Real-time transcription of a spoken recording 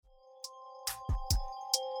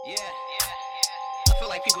Yeah. I feel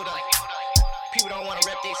like people don't want to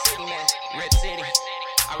rep their city, man. Rep city.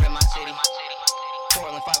 I rep my city.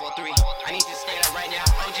 Portland 503. I need you to stand up right now.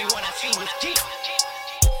 OG when I see with G.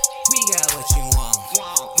 We got what you want.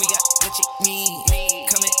 We got what you need.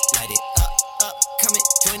 Come and light it up. Come and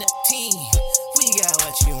join the team. We got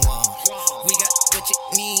what you want. We got what you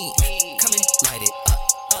need. Come and light it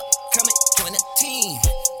up. Come and join the team.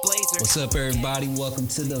 Blazer. What's up, everybody? Welcome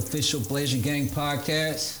to the official Blazer Gang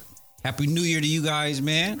podcast. Happy New Year to you guys,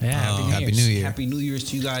 man. Yeah, Happy New Year. Happy New Year's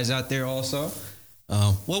to you guys out there also.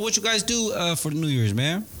 What you guys do for the New Year's,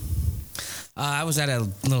 man? I was at a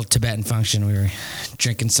little Tibetan function. We were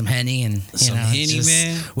drinking some Henny and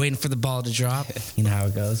man. waiting for the ball to drop. You know how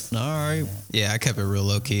it goes. All right. Yeah, I kept it real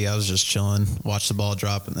low key. I was just chilling, watched the ball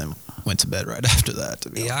drop, and then went to bed right after that. To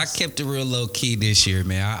be honest. I kept it real low key this year,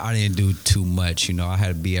 man. I didn't do too much. You know, I had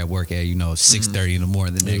to be at work at 6:30 in the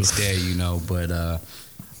morning the next day. You know, but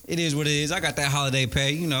it is what it is. I got that holiday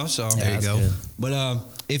pay. You know, so Yeah, there you go. good. But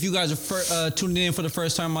if you guys are tuning in for the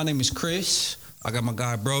first time, my name is Chris. I got my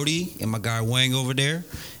guy Brody and my guy Wang over there.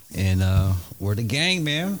 And we're the gang,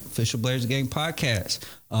 man. Official Blazer Gang podcast.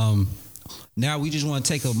 Now we just want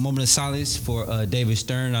to take a moment of silence for David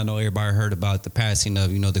Stern. I know everybody heard about the passing of,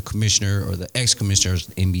 the commissioner or the ex-commissioner of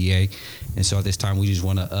the NBA. And so at this time, we just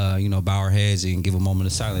want to, bow our heads and give a moment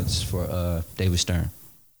of silence for David Stern.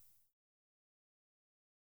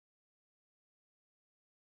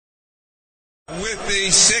 With the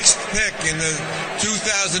sixth pick in the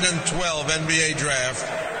 2012 NBA draft,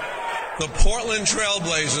 the Portland Trail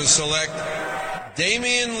Blazers select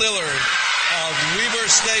Damian Lillard of Weber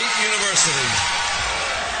State University.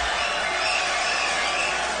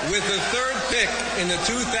 With the third pick in the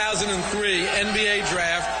 2003 NBA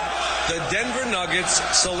draft, the Denver Nuggets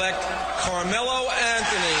select Carmelo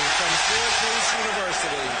Anthony from Syracuse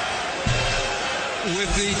University.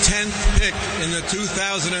 With the 10th pick in the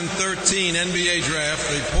 2013 NBA draft,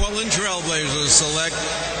 the Portland Trail Blazers select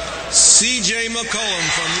C.J. McCollum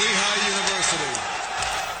from Lehigh University.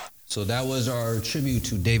 So that was our tribute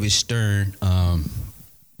to David Stern.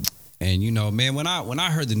 And man, when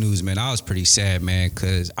I heard the news, man, I was pretty sad, man,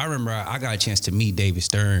 because I remember I got a chance to meet David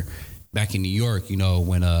Stern back in New York,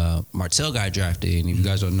 when Martell got drafted. And if you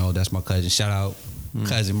guys don't know, that's my cousin. Shout out,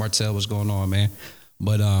 cousin Martell. What's going on, man?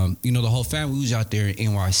 But, the whole family was out there in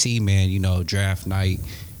NYC, man, draft night.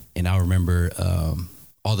 And I remember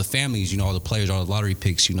all the families, all the players, all the lottery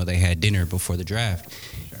picks, they had dinner before the draft.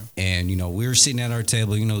 Sure. And, we were sitting at our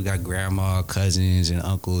table, we got grandma, cousins, and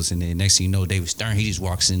uncles. And then next thing you know, David Stern, he just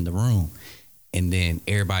walks in the room. And then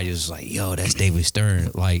everybody was like, yo, that's David Stern.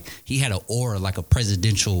 Like, he had an aura, like a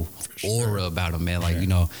presidential aura about him, man. Like,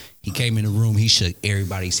 he came in the room, he shook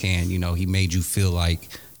everybody's hand. He made you feel like,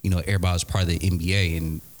 everybody was part of the NBA,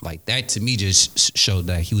 and like that to me just showed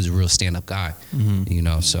that he was a real stand-up guy,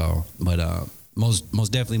 So, but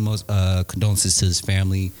most definitely, condolences to his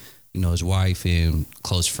family, his wife and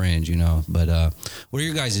close friends, But what are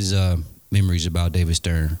your guys' memories about David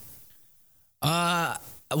Stern?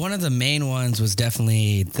 One of the main ones was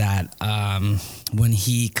definitely that when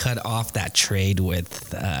he cut off that trade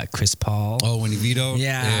with Chris Paul. Oh, when he vetoed?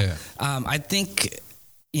 Yeah. I think,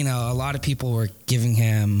 a lot of people were giving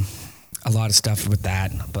him a lot of stuff with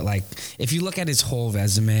that. But, like, if you look at his whole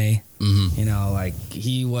resume,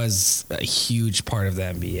 he was a huge part of the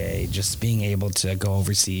NBA. Just being able to go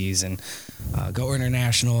overseas and go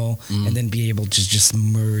international and then be able to just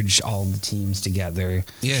merge all the teams together.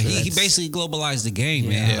 Yeah, he basically globalized the game,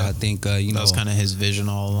 man. Yeah. I think, that was kind of his vision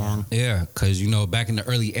all along. Yeah, because, back in the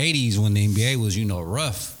early 80s when the NBA was,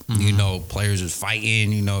 rough, players was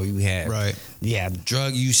fighting, you had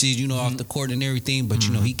drug usage, off the court and everything. But,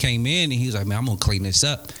 he came in and he was like, man, I'm going to clean this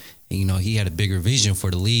up. And, he had a bigger vision for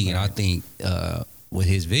the league. Right. And I think with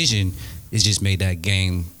his vision, it's just made that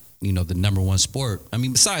game, the number one sport. I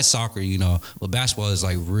mean, besides soccer, but basketball is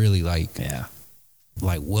like really like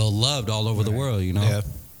well loved all over the world, Yeah.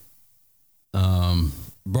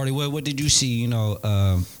 Brody, what did you see,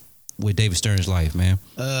 with David Stern's life, man?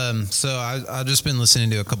 So I've just been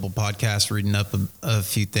listening to a couple podcasts, reading up a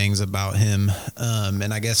few things about him.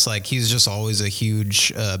 And I guess like he's just always a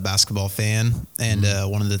huge basketball fan. And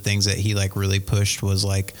one of the things that he like really pushed was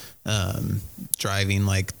like driving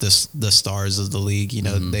like the stars of the league.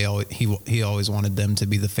 He always wanted them to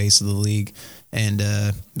be the face of the league. And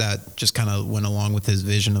that just kind of went along with his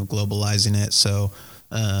vision of globalizing it. So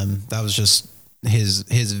that was just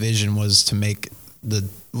his vision was to make the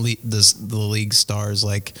league stars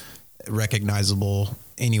like recognizable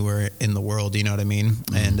anywhere in the world, you know what I mean?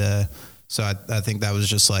 And so I think that was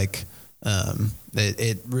just like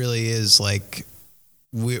it really is like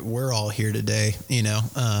we're all here today,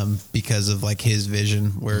 because of like his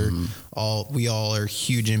vision. We all are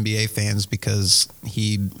huge NBA fans because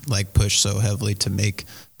he like pushed so heavily to make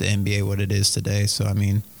the NBA what it is today. So I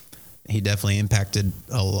mean, he definitely impacted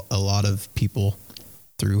a lot of people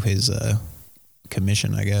through his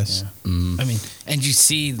commission, I guess. Yeah. I mean, and you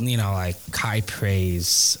see, like high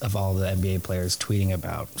praise of all the NBA players tweeting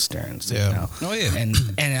about Stearns. Yeah. Oh, yeah. And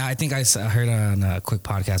I think I heard on a quick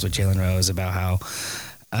podcast with Jalen Rose about how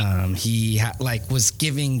he was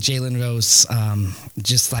giving Jalen Rose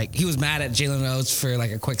just like he was mad at Jalen Rose for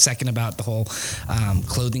like a quick second about the whole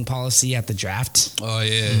clothing policy at the draft. Oh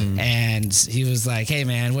yeah. And he was like, "Hey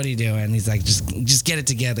man, what are you doing?" He's like, "Just get it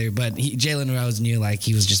together." But Jalen Rose knew like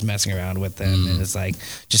he was just messing around with them, and it's like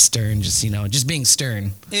just stern, just being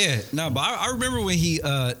stern. Yeah, no, but I remember when he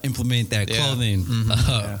implemented that clothing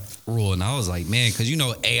rule, and I was like, man, because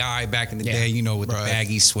AI back in the day, with the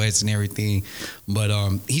baggy sweats and everything, but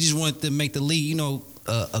he just wanted to make the league,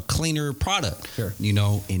 a cleaner product, sure.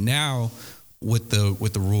 And now with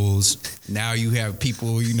the rules, now you have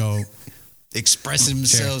people, expressing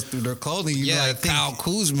themselves through their clothing. Like Kyle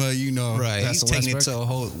Kuzma, Right. he's taking it to a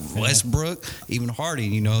whole Westbrook, even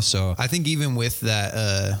Harden, So I think even with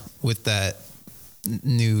that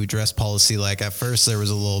new dress policy, like at first there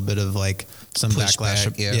was a little bit of like some backlash,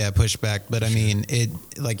 pushback. But I mean, it,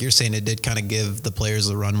 like you're saying, it did kind of give the players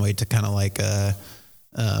the runway to kind of like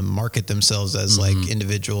market themselves as like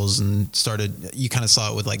individuals, and you kind of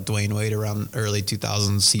saw it with like Dwayne Wade around early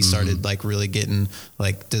 2000s. He started like really getting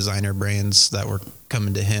like designer brands that were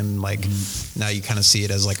coming to him. Like now you kind of see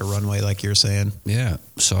it as like a runway, like you're saying. Yeah.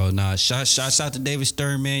 So shouts out to David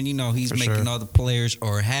Stern, man. He's making all the players,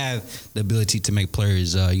 or have the ability to make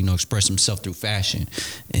players, express themselves through fashion,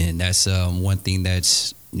 and that's one thing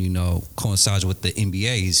that's coincides with the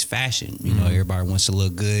NBA is fashion. Everybody wants to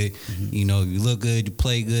look good. You look good, you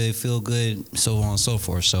play good, feel good, so on and so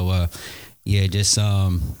forth. So just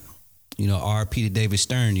RP to David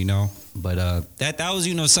Stern. But that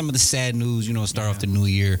was some of the sad news. Start off the new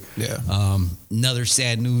year. Yeah. Another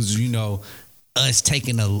sad news. Us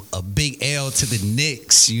taking a big L to the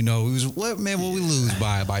Knicks. It was what we lose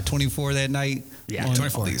by 24 that night. Yeah,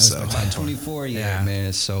 24. By 24. Yeah,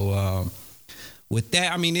 man. So. With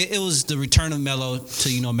that, I mean, it was the return of Melo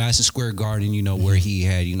to, Madison Square Garden, where he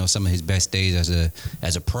had, some of his best days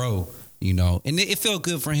as a pro, and it felt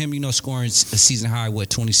good for him, scoring a season high,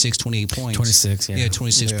 28 points? 26, yeah. Yeah,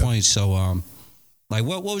 26 points. So,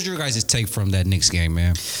 what was your guys' take from that Knicks game,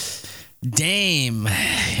 man? Dame,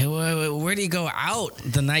 where did he go out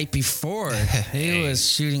the night before? He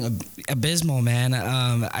was shooting abysmal, man.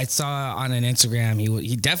 I saw on an Instagram,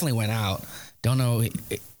 he definitely went out. Don't know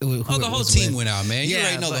who the whole team went out, man. You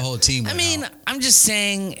already know the whole team went out. I'm just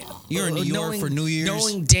saying. You're in New York for New Year's.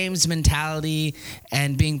 Knowing Dame's mentality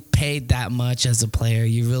and being paid that much as a player,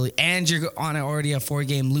 and you're on already a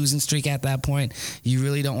 4-game losing streak at that point, you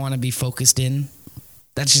really don't want to be focused in.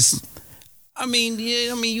 That's just... at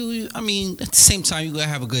the same time, you gotta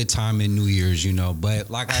have a good time in New Year's,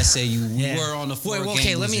 But like I said, you were on the 4-game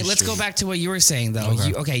okay, losing let's go streak. back to what you were saying though.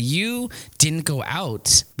 You didn't go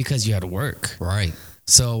out because you had to work, right?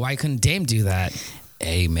 So why couldn't Dame do that?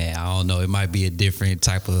 Hey man, I don't know. It might be a different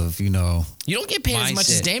type of, You don't get paid as much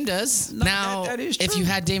as Dame does. No, now, that is true. if you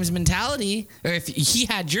had Dame's mentality, or if he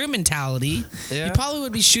had your mentality, you probably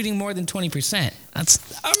would be shooting more than 20%. That's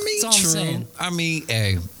all I'm saying.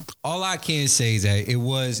 Hey, all I can say is that it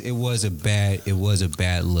was a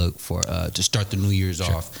bad look for to start the New Year's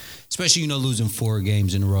off, especially losing 4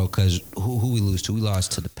 games in a row. Because who we lose to? We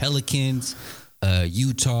lost to the Pelicans,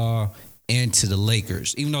 Utah, and to the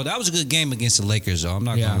Lakers. Even though that was a good game against the Lakers, though, I'm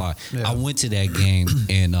not gonna lie. Yeah. I went to that game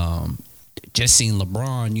and just seeing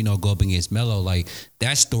LeBron, go up against Melo, like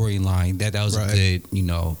that storyline. That was a good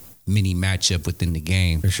mini matchup within the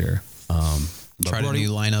game for sure. Tried a new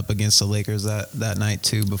lineup against the Lakers that night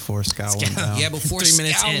too before Scal went down. Yeah, before 3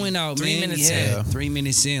 minutes Scal in. went out, 3 man. minutes in. 3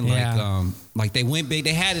 minutes in. Yeah. Like they went big.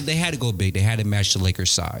 They had to go big. They had to match the Lakers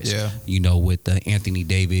size. Yeah. With Anthony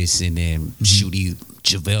Davis and then Shooty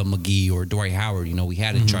JaVale McGee or Dwight Howard. We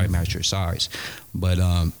had to try to match their size. But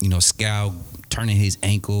Scal turning his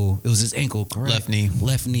ankle. It was his ankle, correct?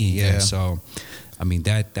 Left knee. Yeah. So.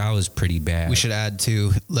 That was pretty bad. We should add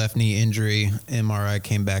to left knee injury. MRI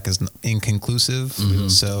came back as inconclusive.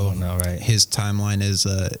 So his timeline is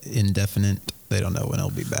indefinite. They don't know when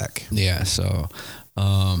he'll be back. Yeah. So,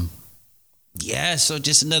 so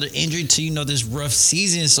just another injury to this rough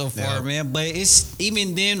season so far, man. But it's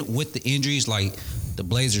even then with the injuries, like the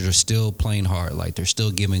Blazers are still playing hard. Like, they're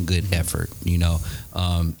still giving good effort, you know.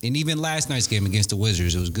 And even last night's game against the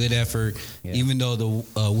Wizards, it was good effort. Yeah. Even though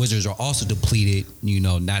the Wizards are also depleted, you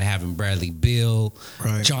know, not having Bradley Beal.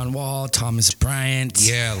 Right. John Wall, Thomas Bryant.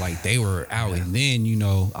 Yeah, like they were out. And then, you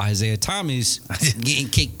know, Isaiah Thomas getting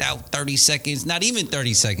kicked out 30 seconds, not even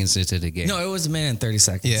 30 seconds into the game. No, it was a minute and 30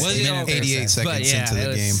 seconds. Yeah, Was it? 88 seconds into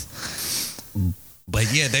the game.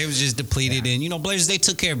 But yeah, they was just depleted, and you know, Blazers, they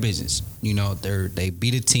took care of business. You know, they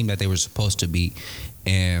beat a team that they were supposed to beat,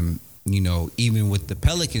 and you know, even with the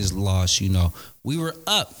Pelicans loss, you know, we were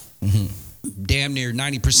up damn near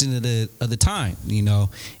 90% of the time. You know,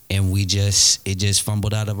 and it just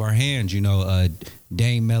fumbled out of our hands. You know,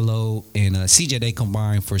 Dame, Melo, and CJ, they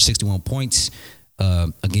combined for 61 points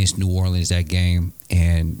against New Orleans that game,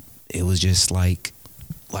 and it was just like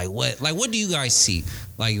what do you guys see?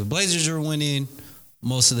 Like, the Blazers are winning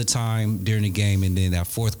most of the time during the game, and then that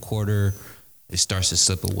fourth quarter, it starts to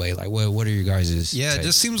slip away. Like, what are your guys'? Yeah, it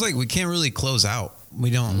just seems like we can't really close out. We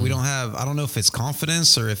don't have, I don't know if it's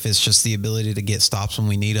confidence or if it's just the ability to get stops when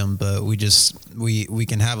we need them, but we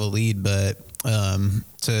can have a lead. But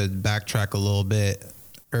to backtrack a little bit,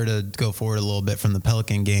 or to go forward a little bit from the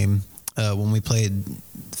Pelican game, when we played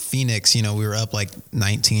Phoenix, you know, we were up like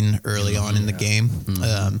 19 early on in the game.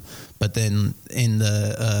 But then in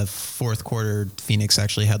the fourth quarter, Phoenix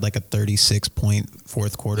actually had like a 36-point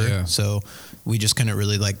fourth quarter. Yeah. So we just couldn't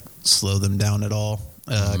really like slow them down at all.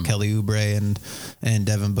 Kelly Oubre and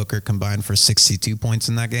Devin Booker combined for 62 points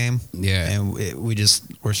in that game. Yeah. And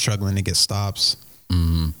we're struggling to get stops.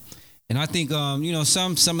 And I think you know,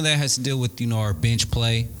 some of that has to deal with, you know, our bench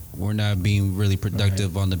play. We're not being really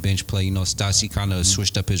productive on the bench play. You know, Stasi kind of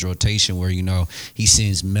switched up his rotation where, you know, he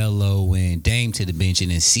sends Melo and Dame to the bench,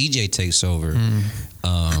 and then CJ takes over.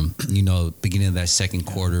 You know, beginning of that second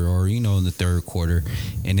quarter, or you know, in the third quarter,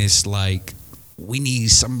 and it's like we need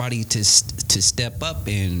somebody to step up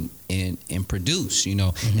and produce, you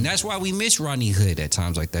know. And that's why we miss Ronnie Hood at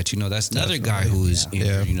times like that. You know, that's another guy who is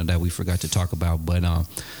injured, you know, that we forgot to talk about. But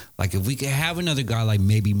like, if we could have another guy like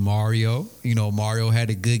maybe Mario, you know, Mario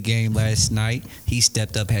had a good game last night. He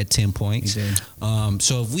stepped up, had 10 points. He did.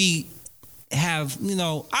 So if we have, you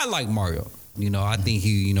know, I like Mario. You know, I think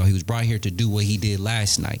he was brought here to do what he did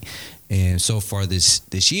last night. And so far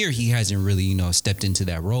this year, he hasn't really, you know, stepped into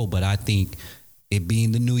that role. But I think it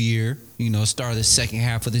being the new year, you know, start of the second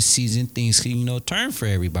half of the season, things can, you know, turn for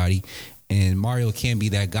everybody. And Mario can be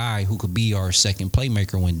that guy who could be our second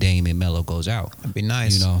playmaker when Dame and Melo goes out. That'd be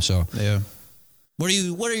nice. You know, so yeah. What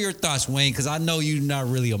are your thoughts, Wayne? Because I know you're not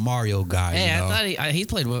really a Mario guy. Hey, you know? I thought he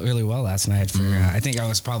played really well last night. For I think that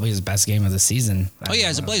was probably his best game of the season. Oh yeah,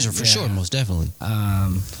 as a Blazer for sure, most definitely.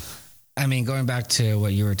 I mean, going back to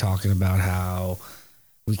what you were talking about, how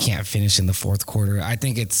we can't finish in the fourth quarter. I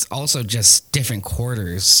think it's also just different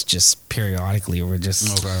quarters, just periodically. We're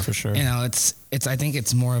just for sure. You know, it's. I think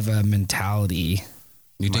it's more of a mentality.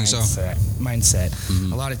 You think so?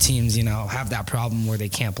 Mindset. A lot of teams, you know, have that problem where they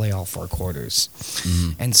can't play all four quarters.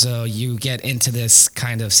 And so you get into this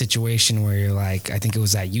kind of situation where you're like, I think it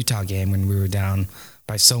was that Utah game when we were down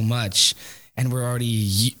by so much, and we're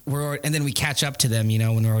already, and then we catch up to them, you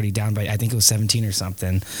know, when we're already down by, I think it was 17 or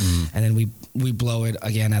something. And then we blow it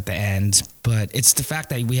again at the end. But it's the fact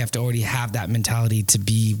that we have to already have that mentality to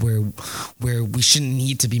be where we shouldn't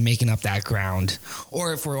need to be making up that ground.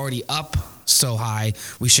 Or if we're already up so high,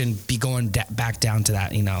 we shouldn't be going back down to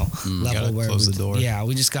that, you know, level where close the door. Yeah,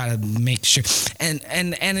 we just gotta make sure,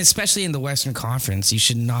 and especially in the Western Conference, you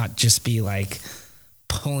should not just be like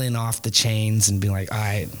pulling off the chains and be like, all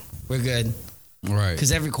right, we're good. Right.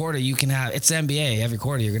 Because every quarter you can have, it's the NBA. Every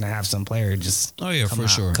quarter you're gonna have some player just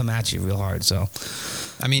come at you real hard. So,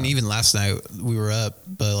 I mean, even last night we were up,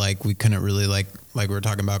 but like we couldn't really like we were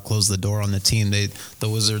talking about close the door on the team. The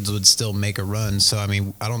Wizards would still make a run. So I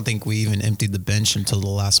mean, I don't think we even emptied the bench until the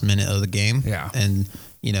last minute of the game. Yeah. And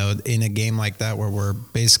you know, in a game like that where we're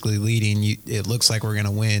basically leading, it looks like we're gonna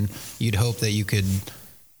win. You'd hope that you could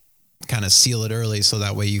kind of seal it early so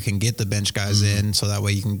that way you can get the bench guys in, so that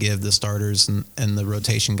way you can give the starters and the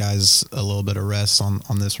rotation guys a little bit of rest on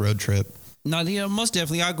this road trip. No, yeah, most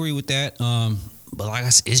definitely, I agree with that. But like I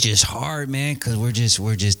said, it's just hard, man, because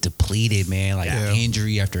we're just depleted, man. Like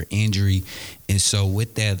injury after injury, and so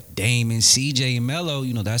with that, Dame and CJ and Melo,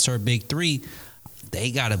 you know, that's our big three.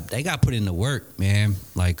 They got put in the work, man.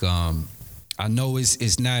 Like I know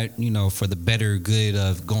it's not, you know, for the better good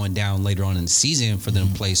of going down later on in the season for them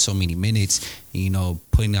to play so many minutes, you know,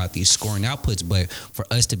 putting out these scoring outputs, but for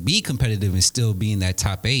us to be competitive and still be in that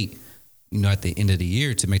top 8, you know, at the end of the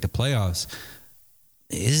year to make the playoffs,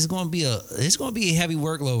 it's gonna be a heavy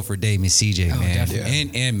workload for Dame and CJ, man,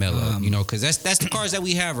 definitely. and Melo. Because that's the cards that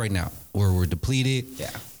we have right now, where we're depleted. Yeah.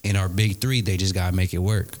 And our big three, they just gotta make it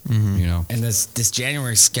work. And this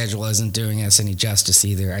January schedule isn't doing us any justice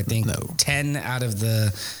either. I think 10 out of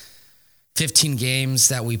the 15 games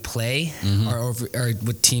that we play are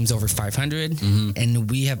with teams over 500, and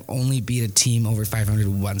we have only beat a team over 500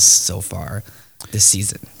 once so far this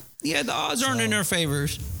season. Yeah, the odds aren't in our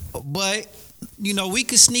favors, but we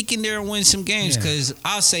could sneak in there and win some games. Because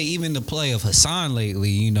I'll say even the play of Hassan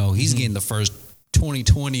lately, he's getting the first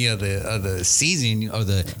 2020 of the season, or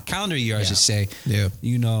the calendar year, I should say. Yeah.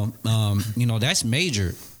 That's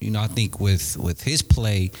major. I think with his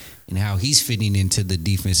play and how he's fitting into the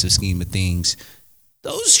defensive scheme of things,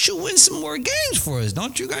 those should win some more games for us,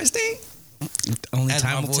 don't you guys think? Only As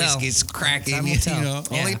time my will voice tell. gets cracking, Time will tell.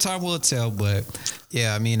 only time will tell. But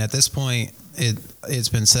Yeah, I mean, at this point, it's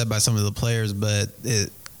been said by some of the players, but the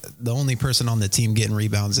only person on the team getting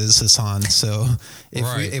rebounds is Hassan. So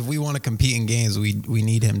if we want to compete in games, we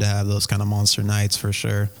need him to have those kind of monster nights for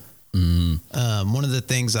sure. One of the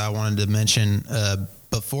things I wanted to mention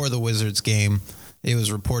before the Wizards game, it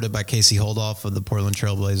was reported by Casey Holdoff of the Portland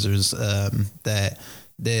Trailblazers that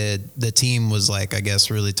the team was like, I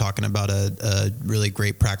guess, really talking about a really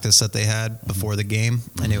great practice that they had before the game,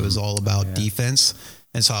 and it was all about defense.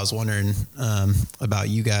 And so I was wondering about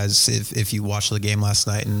you guys, if you watched the game last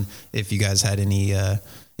night, and if you guys had any,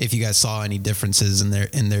 if you guys saw any differences in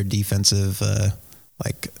their defensive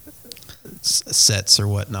sets or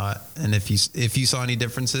whatnot, and if you saw any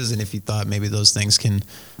differences, and if you thought maybe those things can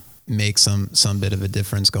make some bit of a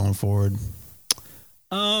difference going forward.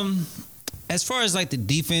 As far as like the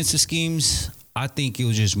defensive schemes, I think it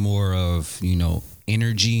was just more of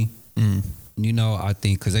energy. I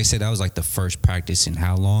think because they said that was like the first practice in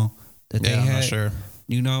how long that they had. I'm not sure.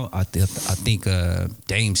 I think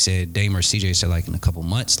Dame or CJ said like in a couple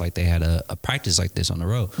months, like they had a practice like this on the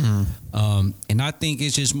road. And I think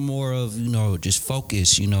it's just more of, just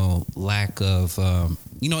focus, lack of,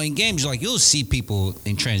 in games, like you'll see people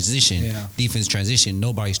in transition, defense transition,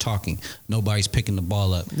 nobody's talking, nobody's picking the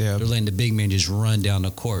ball up. Yeah. They're letting the big man just run down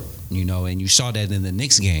the court, and you saw that in the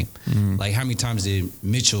Knicks game. Like how many times did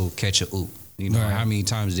Mitchell catch a oop? How many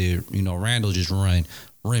times did, Randall just run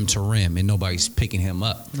rim to rim and nobody's picking him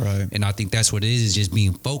up? Right. And I think that's what it is just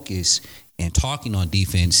being focused and talking on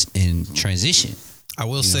defense in transition. I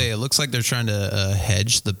will say it looks like they're trying to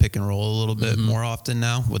hedge the pick and roll a little bit more often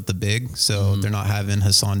now with the big, so they're not having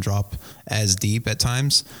Hassan drop as deep at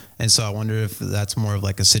times. And so I wonder if that's more of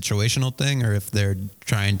like a situational thing, or if they're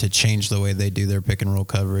trying to change the way they do their pick and roll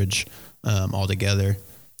coverage altogether.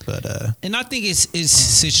 But and I think it's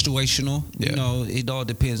situational. It all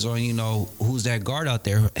depends on who's that guard out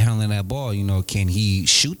there handling that ball. Can he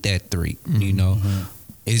shoot that three?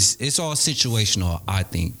 It's all situational. I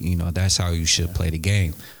think that's how you should play the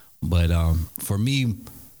game. But for me,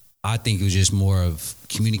 I think it was just more of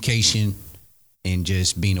communication and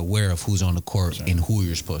just being aware of who's on the court and who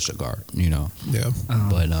you're supposed to guard.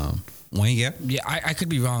 But Wayne, Yeah, I could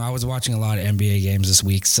be wrong. I was watching a lot of NBA games this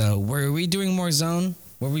week. So were we doing more zone?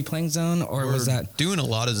 Were we playing zone, or was that doing a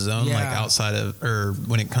lot of zone, like outside of, or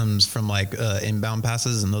when it comes from like inbound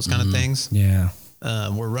passes and those kind of things? Yeah.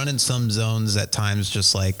 We're running some zones at times,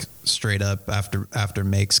 just like straight up after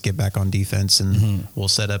makes get back on defense, and we'll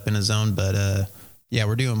set up in a zone. But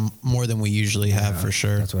we're doing more than we usually have for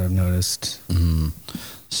sure. That's what I've noticed.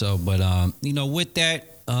 So, but with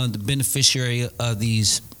that, the beneficiary of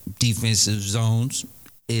these defensive zones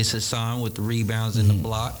is Hassan with the rebounds and the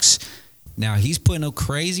blocks. Now he's putting up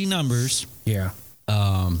crazy numbers. Yeah.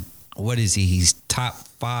 What is he? He's top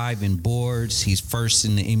 5 in boards. He's first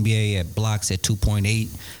in the NBA at blocks at 2.8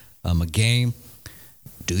 a game.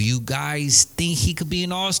 Do you guys think he could be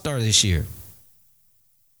an all-star this year?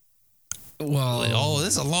 Well, this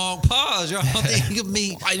is a long pause. Y'all think he could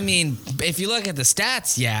be? I mean, if you look at the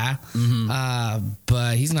stats,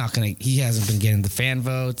 but he's not gonna. He hasn't been getting the fan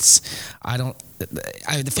votes.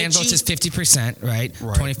 The fan votes is 50%, right?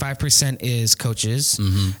 25% is coaches,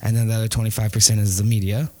 and then the other 25% is the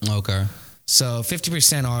media. Okay. So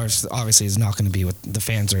 50% obviously is not going to be what the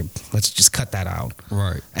fans are. Let's just cut that out.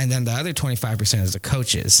 Right. And then the other 25% is the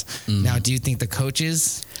coaches. Now, do you think the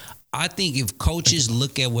coaches? I think if coaches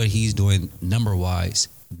look at what he's doing number-wise,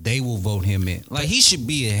 they will vote him in. Like, he should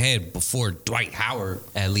be ahead before Dwight Howard,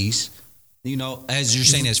 at least. As you're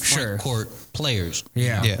saying, as front court players.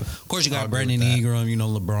 Yeah. Of course, you got Brandon Ingram,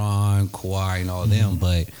 LeBron, Kawhi, and all them.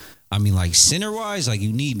 But, I mean, like, center-wise, like,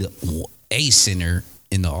 you need a center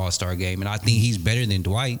in the All-Star game. And I think he's better than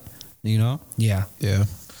Dwight, Yeah. Yeah.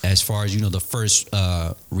 as far as the first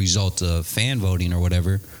result of fan voting or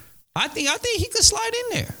whatever, I think he could slide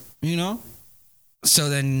in there. So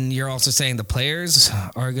then you're also saying the players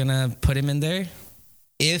are gonna put him in there?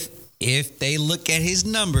 If they look at his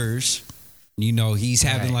numbers, he's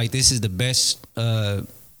having Right. this is the best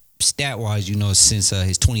stat wise, since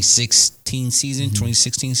his 2016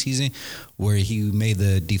 season, where he made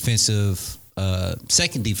the defensive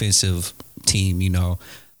second defensive team.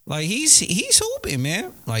 He's hooping,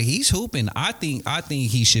 man. He's hooping. I think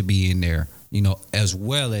he should be in there. As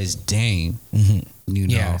well as Dame.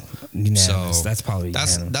 Yeah, unanimous. So That's probably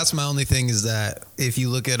unanimous. That's my only thing is that if you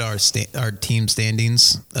look at our team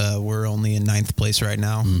standings, we're only in 9th place right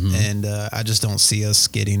now, and I just don't see us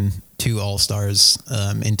getting 2 All-Stars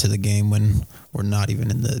into the game when we're not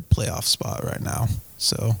even in the playoff spot right now.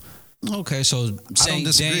 So Okay, so I don't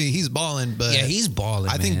disagree. Dame, He's balling, but he's balling.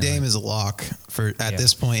 I think man. Dame is a lock at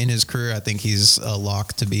this point in his career. I think he's a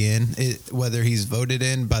lock to be in. Whether he's voted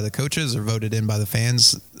in by the coaches or voted in by the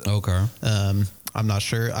fans, Okay. I'm not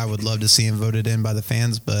sure. I would love to see him voted in by the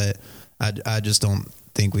fans, but I just don't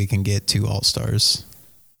think we can get 2 All-Stars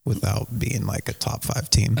without being a top 5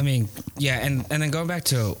 team. I mean, yeah, and then going back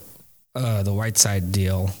to the Whiteside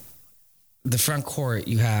deal, the front court,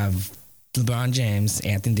 you have LeBron James,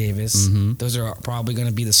 Anthony Davis. Those are probably going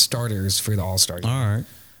to be the starters for the All-Star game. All right.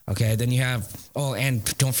 Okay, then you have, and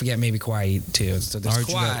don't forget maybe Kawhi too. So there's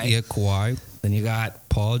All right, Kawhi. Kawhi. Then you got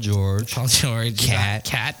Paul George. Paul George. Cat.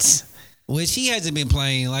 Cat. Which he hasn't been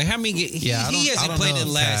playing. How many? He I hasn't don't played know in the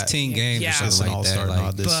if last Cat 10 games Yeah. or It's an something like All-Star that.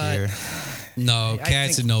 nod this but- year. No, I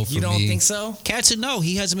Cat's a think- no for me. You don't think so? Cat's a no.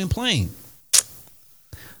 He hasn't been playing.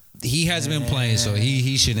 He hasn't been playing, so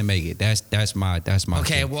he shouldn't make it. That's my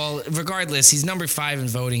Okay, thing. well, regardless, he's number 5 in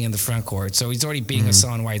voting in the front court, so he's already beating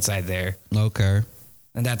Hassan Whiteside there, Okay.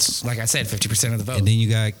 and that's like I said, 50% of the vote. And then you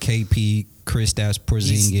got KP, Kristaps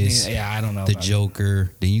Porzingis, Yeah, I don't know the about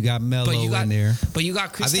Joker. Then you got Melo that. in there. But you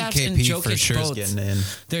got I think Kristaps and KP Jokic for sure is both. getting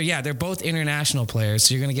in. They're both international players,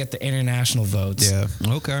 so you're gonna get the international votes. Yeah,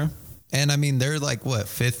 Okay. and I mean they're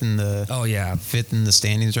 5th in the Oh yeah. 5th in the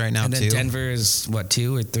standings right now And then too. Denver is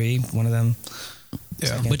 2 or 3, one of them.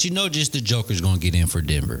 Yeah, But just the Joker's going to get in for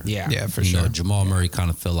Denver. yeah, for You know, sure. Jamal Murray kind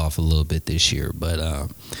of fell off a little bit this year, but all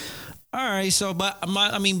right. So, bottom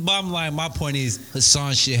line, my point is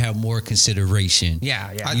Hassan should have more consideration. Yeah.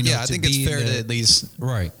 I to think it's be fair in to the- at least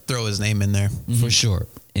Right, throw his name in there. for sure.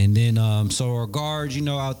 And then, so our guards,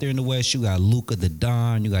 out there in the West, you got Luka the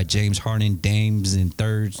Don, you got James Harden, Dame's in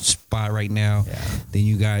 3rd spot right now. Yeah. Then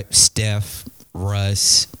you got Steph,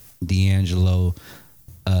 Russ, D'Angelo,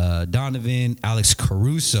 Donovan, Alex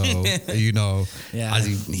Caruso. Yeah.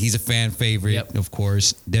 He's a fan favorite, Yep. of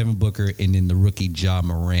course. Devin Booker, and then the rookie Ja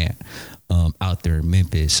Morant out there in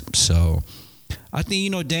Memphis. So I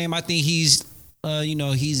think Dame. I think he's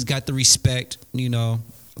he's got the respect.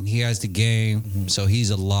 He has the game, so he's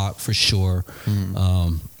a lock for sure.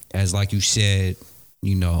 As like you said,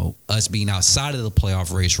 us being outside of the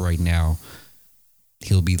playoff race right now,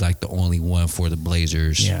 he'll be the only one for the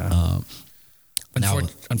Blazers. Yeah. Now, go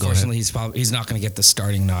Unfortunately, he's not going to get the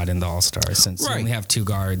starting nod in the All-Star since Right. we only have 2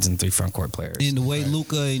 guards and 3 front court players. In the way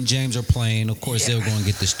Luka and James are playing, of course they're going to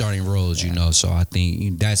get the starting roles, So I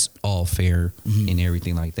think that's all fair and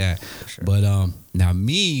everything like that. Sure. But now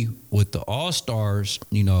me with the All Stars,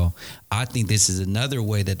 I think this is another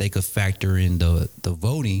way that they could factor in the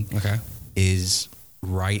voting. Okay. Is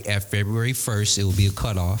right at February 1st. It will be a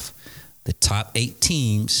cutoff. The top 8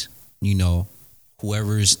 teams,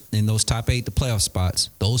 whoever's in those top 8, the playoff spots,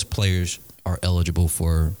 those players are eligible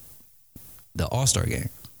for the All-Star game.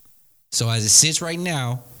 So as it sits right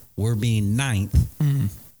now, we're being 9th.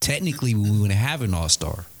 Technically, we wouldn't have an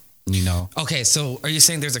All-Star, Okay, so are you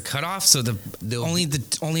saying there's a cutoff? So only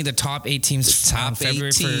the top 8 teams on Top 8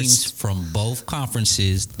 February teams 1st. from both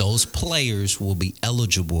conferences, those players will be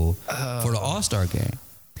eligible for the All-Star game.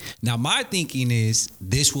 Now, my thinking is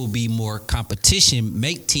this will be more competition,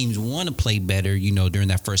 make teams want to play better, during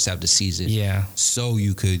that first half of the season. Yeah. So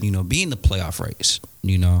you could, be in the playoff race,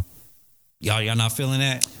 Y'all not feeling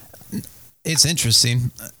that? It's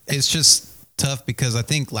interesting. It's just tough because I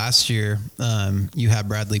think last year you had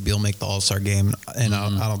Bradley Beal make the All-Star game, and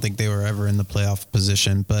I don't think they were ever in the playoff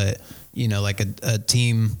position. But a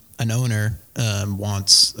team, an owner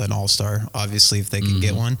wants an All-Star, obviously, if they can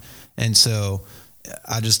get one, and so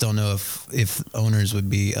I just don't know if owners would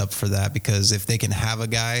be up for that, because if they can have a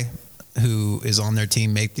guy who is on their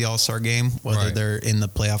team make the All-Star game, whether Right. they're in the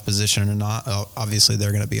playoff position or not, obviously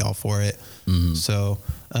they're going to be all for it. So,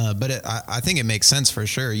 but I think it makes sense for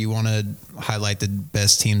sure. You want to highlight the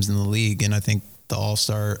best teams in the league, and I think the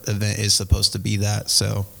All-Star event is supposed to be that.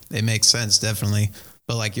 So it makes sense, definitely.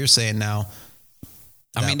 But like you're saying now,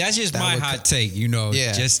 I mean, that's just that my would hot take, you know.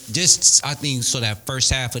 Yeah. Just I think so that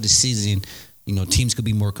first half of the season, you know, teams could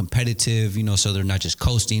be more competitive, you know, so they're not just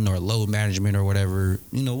coasting or load management or whatever,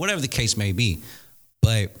 you know, whatever the case may be.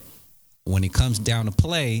 But when it comes down to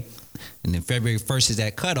play, and then February 1st is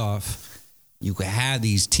that cutoff, you could have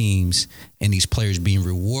these teams and these players being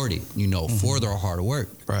rewarded, you know, for their hard work.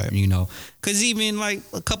 Right. You know, because even like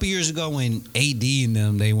a couple years ago when AD and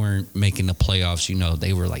them, they weren't making the playoffs, you know,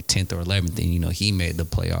 they were like 10th or 11th and, you know, he made the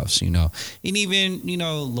playoffs, you know. And even, you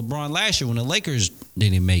know, LeBron last year when the Lakers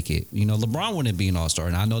didn't make it, you know, LeBron wouldn't be an all-star.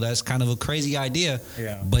 And I know that's kind of a crazy idea,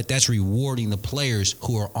 but that's rewarding the players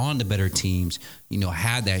who are on the better teams, you know,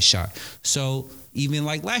 had that shot. So even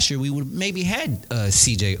like last year, we would maybe had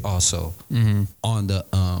CJ also on the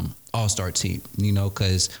all-star team, you know,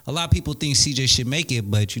 because a lot of people think CJ should make it,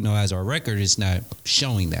 but, you know, as our record, it's not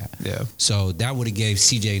showing that. Yeah. So that would have gave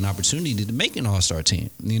CJ an opportunity to make an all-star team,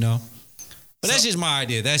 you know. But that's just my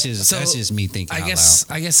idea. That's just me thinking out loud.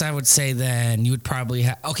 I guess I would say then you would probably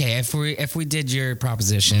have, okay, if we did your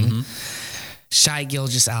proposition, Shai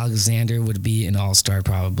Gilgeous-Alexander would be an all-star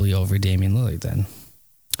probably over Damian Lillard then.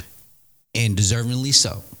 And deservingly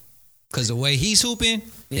so. Because the way he's hooping,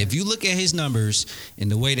 if you look at his numbers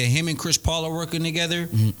and the way that him and Chris Paul are working together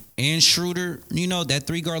and Schroeder, you know, that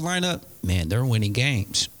 3-guard lineup, man, they're winning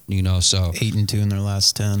games, you know, so. 8-2 in their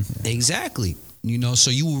last 10. Exactly. You know,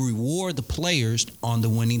 so you will reward the players on the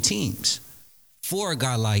winning teams. For a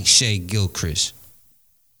guy like Shai Gilgeous.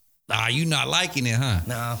 You not liking it, huh?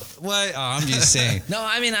 No. What? I'm just saying. No,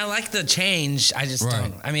 I mean, I like the change. I just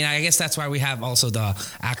don't. I mean, I guess that's why we have also the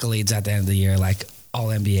accolades at the end of the year, like all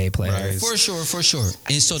NBA players. For sure.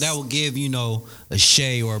 And so that will give, you know, a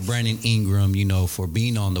Shea or a Brandon Ingram, you know, for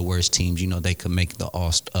being on the worst teams, you know, they could make the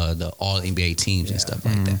all NBA teams and stuff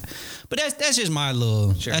like that. But that's just my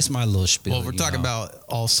little spiel. Well, if we're talking about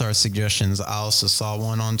all-star suggestions, I also saw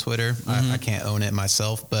one on Twitter. I can't own it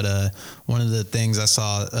myself, but one of the things I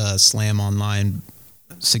saw Slam Online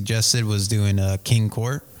suggested was doing a King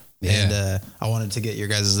Court. Yeah. And I wanted to get your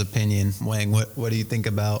guys' opinion. Wang, what do you think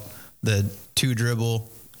about the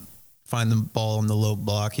 2-dribble, find the ball in the low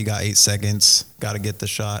block, you got 8 seconds, got to get the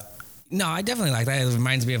shot? No, I definitely like that. It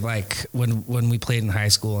reminds me of like when we played in high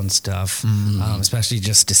school and stuff, especially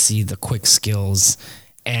just to see the quick skills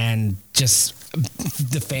and just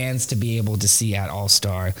the fans to be able to see at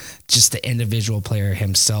All-Star, just the individual player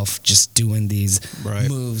himself just doing these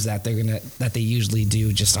moves that they usually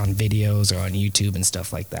do just on videos or on YouTube and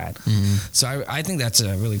stuff like that. So I think that's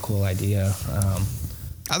a really cool idea.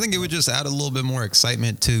 I think it would just add a little bit more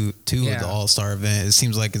excitement to the All-Star event. It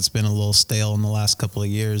seems like it's been a little stale in the last couple of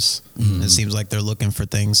years. It seems like they're looking for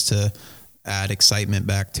things to add excitement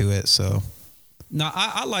back to it. So, no,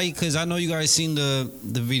 I like, because I know you guys seen the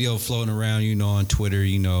video floating around, you know, on Twitter,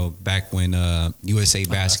 you know, back when USA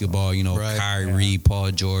Basketball, you know, Kyrie,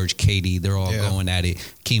 Paul George, KD, they're all going at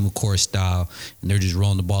it, King of Court style, and they're just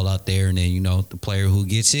rolling the ball out there, and then, you know, the player who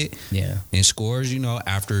gets it and scores, you know,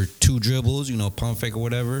 after 2 dribbles, you know, pump fake or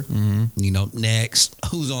whatever, you know, next,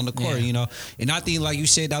 who's on the court, you know. And I think, like you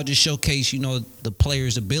said, that'll just showcase, you know, the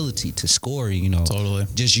player's ability to score, you know. Totally.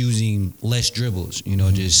 Just using less dribbles, you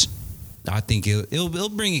know, just... I think it'll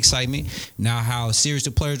bring excitement. Now, how serious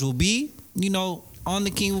the players will be, you know, on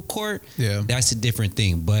the King of Court, that's a different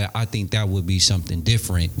thing. But I think that would be something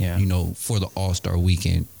different, you know, for the All-Star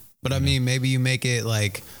weekend. But I mean, maybe you make it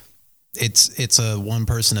like it's a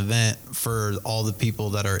one-person event for all the people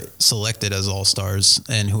that are selected as All-Stars,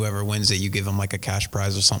 and whoever wins it, you give them like a cash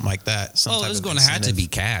prize or something like that. It's going to have to be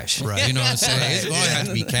cash, right? You know what I'm saying? It's going to have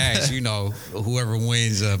to be cash. You know, whoever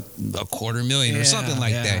wins a $250,000 or something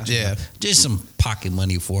like that. Yeah, just some pocket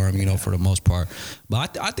money for them, you know, for the most part.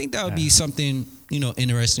 But I think that would be something, you know,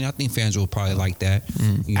 interesting. I think fans will probably like that.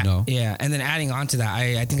 You know, and then adding on to that,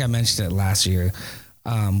 I think I mentioned it last year.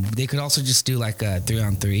 They could also just do like a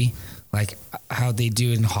 3-on-3. Like how they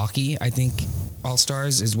do in hockey. I think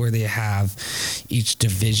All-Stars is where they have each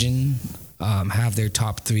division have their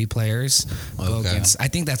top 3 players go against. I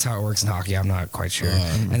think that's how it works in hockey. I'm not quite sure.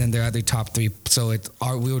 And then their other top 3. So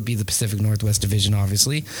we would be the Pacific Northwest Division,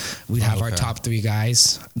 obviously. We'd have our top 3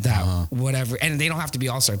 guys that whatever. And they don't have to be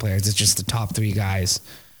All-Star players. It's just the top 3 guys.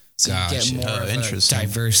 So you get more of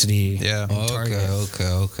diversity. Yeah.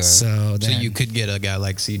 Okay. So you could get a guy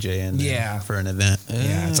like CJ in there for an event.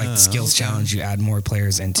 Yeah, it's like the skills challenge. You add more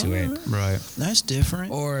players into it. Right. That's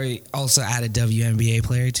different. Or also add a WNBA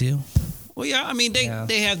player too. Well, yeah. I mean, they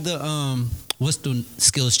have the what's the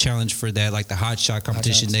skills challenge for that? Like the hot shot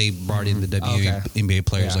competition. They brought in the WNBA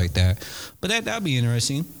players like that. But that'd be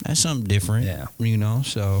interesting. That's something different. Yeah. You know.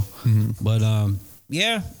 So, but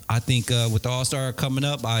yeah, I think with the All-Star coming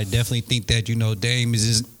up, I definitely think that, Dame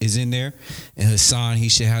is in there. And Hassan, he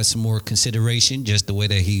should have some more consideration, just the way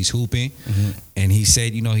that he's hooping. And he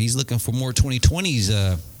said, he's looking for more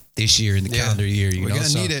 2020s this year in the calendar year. We're going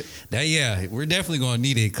to need it. We're definitely going to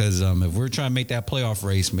need it because if we're trying to make that playoff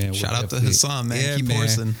race, man. Shout out to Hassan, man. Yeah, keep man.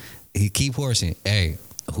 horsing. He keep horsing. Hey,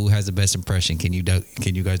 who has the best impression? Can you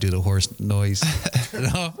guys do the horse noise?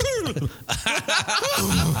 No?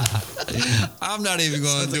 I'm not even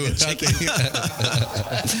going to do it.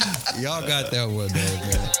 Y'all got that one, though,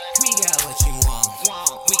 man. We got what you want.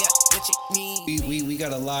 We got what you need. We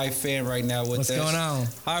got a live fan right now with us. What's going on?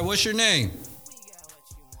 Hi, what's your name?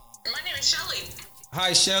 My name is Shelly.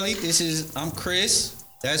 Hi, Shelly. I'm Chris.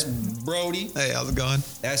 That's Brody. Hey, how's it going?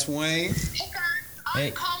 That's Wayne. Hey guys,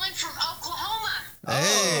 I'm calling from Oklahoma.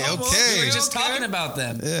 Hey, Oh, okay. We were just talking about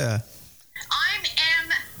them. Yeah. I am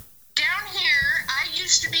down here. I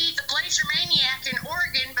used to be the Blazer Maniac in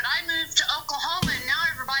Oregon, but I moved to Oklahoma, and now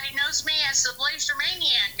everybody knows me as the Blazer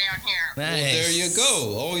Maniac down here. Well, there you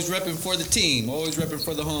go. Always repping for the team. Always repping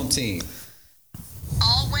for the home team.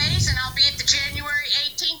 Always, and I'll be at the January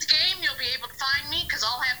 18th game. You'll be able to find me because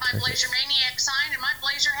I'll have my Blazer Maniac sign and my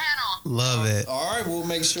Blazer hat on. Love it. All right, we'll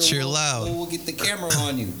make sure Cheer loud. We'll get the camera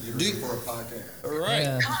on you. For a podcast. All right.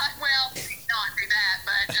 Yeah. Well, not do that,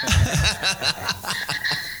 but.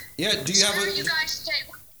 Yeah. Do you So have where are you guys today?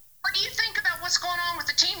 What do you think about what's going on with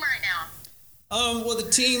the team right now? Well, the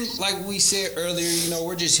team, like we said earlier,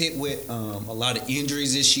 we're just hit with a lot of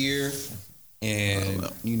injuries this year, and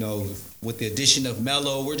with the addition of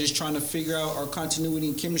Melo, we're just trying to figure out our continuity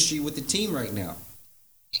and chemistry with the team right now.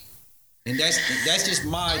 And that's just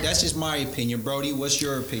my opinion, Brody. What's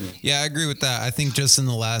your opinion? Yeah, I agree with that. I think just in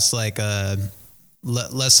the last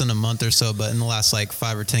less than a month or so, but in the last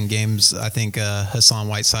 5 or 10 games, I think Hassan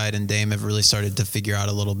Whiteside and Dame have really started to figure out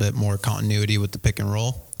a little bit more continuity with the pick and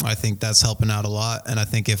roll. I think that's helping out a lot. And I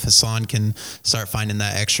think if Hassan can start finding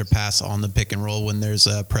that extra pass on the pick and roll when there's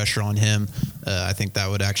pressure on him, I think that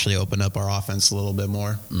would actually open up our offense a little bit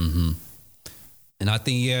more. Mm-hmm. And I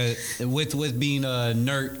think, with being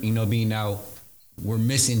Nurt, being out, we're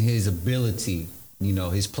missing his ability,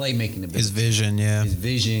 his playmaking ability. His vision, yeah. His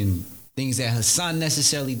vision, things that Hassan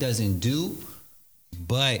necessarily doesn't do.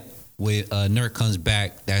 But when Nurt comes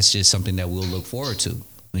back, that's just something that we'll look forward to,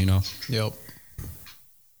 Yep.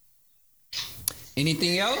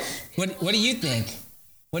 Anything else? What do you think?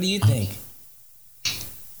 What do you think?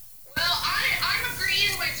 Well, I'm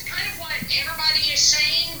agreeing with kind of what everybody is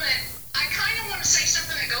saying, but I kind of want to say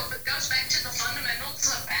something that goes back to the fundamentals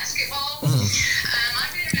of basketball.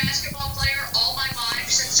 I've been a basketball player all my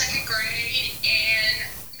life since second grade, and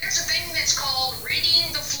there's a thing that's called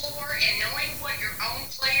reading the floor and knowing what your own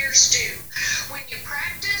players do. When you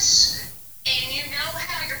practice and you know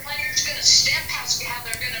how your player's going to step, how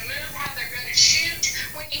they're going to move, how they're going to shoot,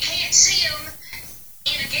 when you can't see them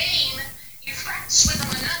in a game, you practice with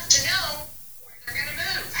them enough to know where they're going to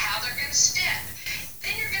move, how they're going to step.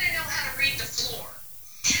 Then you're going to know how to read the floor.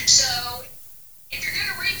 So if you're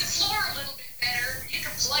going to read the floor a little bit better, you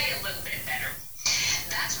can play a little bit better.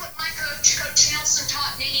 That's what my coach, Coach Nelson,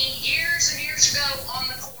 taught me years and years ago on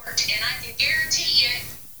the court, and I can guarantee you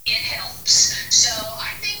it helps. So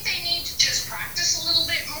I think they need to just practice a little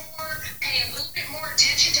bit more, pay a little bit more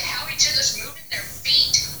attention to how each other's moving their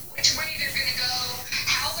feet, which way they're going to go,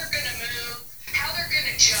 how they're going to move, how they're going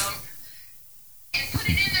to jump, and put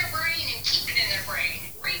it in their brain and keep it in their brain.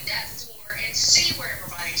 Read that floor and see where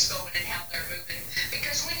everybody's going and how they're moving.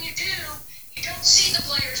 Because when you do, you don't see the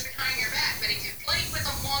players behind your back, but if you played with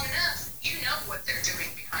them long enough, you know what they're doing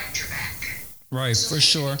behind your back. Right, So for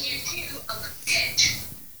sure. give you a good edge.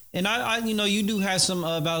 And I you do have some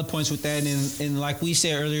valid points with that. And like we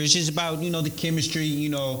said earlier, it's just about, the chemistry.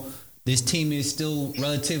 This team is still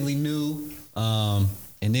relatively new. And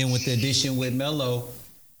then with the addition with Melo,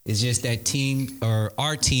 it's just that team, or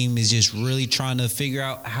our team, is just really trying to figure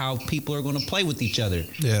out how people are going to play with each other.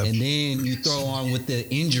 Yeah. And then you throw on with the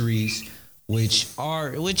injuries, which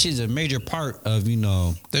is a major part of,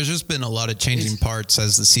 There's just been a lot of changing parts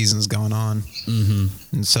as the season's gone on.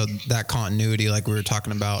 Mm-hmm. And so that continuity, like we were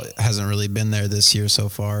talking about, hasn't really been there this year so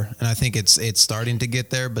far. And I think it's starting to get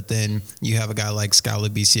there, but then you have a guy like Scala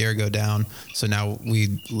Bicier go down. So now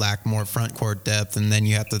we lack more front court depth, and then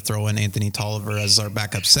you have to throw in Anthony Tolliver as our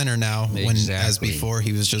backup center now, when as before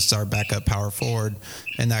he was just our backup power forward.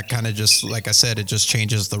 And that kind of just, like I said, it just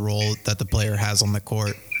changes the role that the player has on the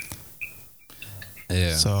court.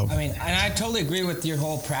 Yeah. So I mean, and I totally agree with your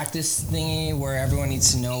whole practice thingy where everyone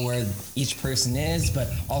needs to know where each person is, but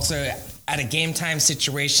also at a game time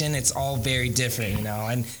situation, it's all very different, you know.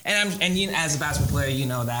 And you, as a basketball player, you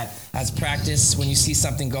know that as practice, when you see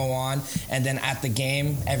something go on, and then at the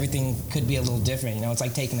game, everything could be a little different. You know, it's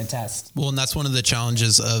like taking a test. Well, and that's one of the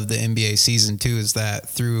challenges of the NBA season too, is that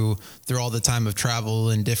through all the time of travel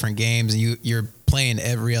and different games, you're playing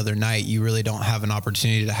every other night. You really don't have an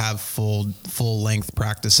opportunity to have full length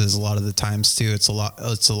practices a lot of the times too. It's a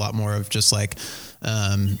lot more of just like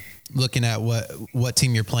looking at what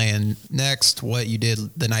team you're playing next, what you did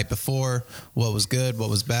the night before, what was good, what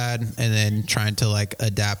was bad, and then trying to like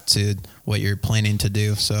adapt to what you're planning to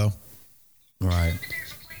do. So Right.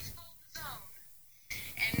 There's a place called the zone,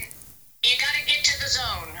 and you got to get to the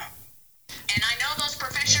zone. And I know those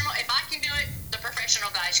professional. If I can do it, the professional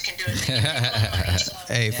guys can do it. They can make a lot of money, so.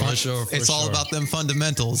 hey, For it's all sure. about them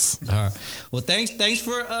fundamentals. All right. Well, thanks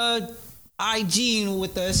for IGing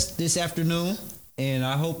with us this afternoon, and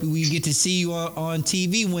I hope we get to see you on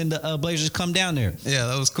TV when the Blazers come down there. Yeah,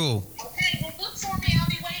 that was cool. Okay, well, look for me. I'll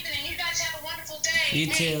be waving, and you guys have a wonderful day. You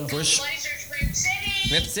Hey, too. go For sure. Blazers, Rip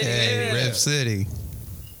City. Rip City. Hey, Yeah. Rip City.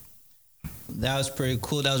 That was pretty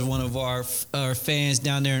cool. That was one of our fans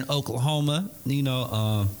down there in Oklahoma. You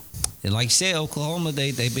know, and like you said, Oklahoma,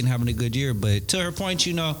 they've been having a good year. But to her point,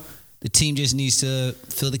 you know, the team just needs to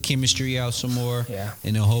fill the chemistry out some more. Yeah.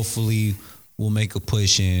 And then hopefully we'll make a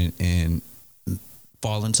push and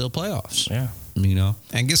fall into the playoffs. Yeah. You know?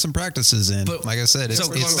 And get some practices in. But- Like I said, it's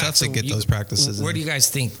going back tough to get those practices in. Where do you guys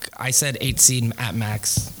think? I said 8 seed at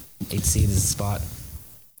max. 8 seed is the spot.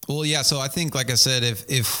 Well, yeah. So I think, like I said,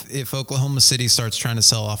 if Oklahoma City starts trying to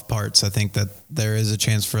sell off parts, I think that there is a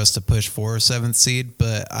chance for us to push for a 7th seed.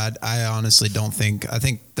 But I honestly don't think. I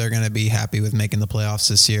think they're going to be happy with making the playoffs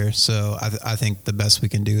this year. So I think the best we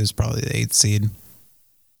can do is probably the 8th seed.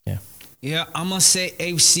 Yeah, I'm gonna say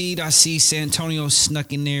 8th seed. I see San Antonio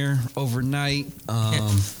snuck in there overnight,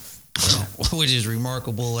 which is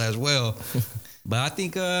remarkable as well. But I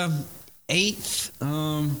think 8th.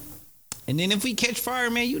 And then if we catch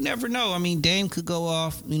fire, man, you never know. I mean, Dame could go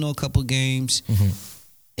off, you know, a couple games,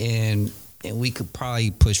 and we could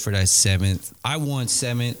probably push for that 7th. I want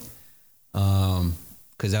 7th.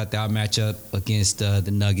 Because out there, I match up against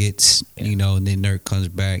the Nuggets, you know, and then Nurk comes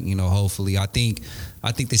back, you know, hopefully. I think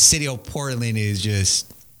the city of Portland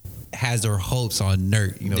has their hopes on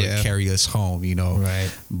Nurk, you know, Yeah. to carry us home, you know.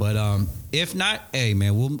 Right. But if not, hey,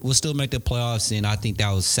 man, we'll still make the playoffs, and I think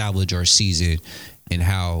that will salvage our season and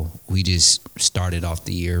how we just started off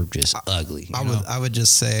the year just ugly. you know? I would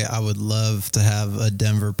just say I would love to have a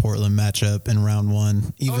Denver Portland matchup in round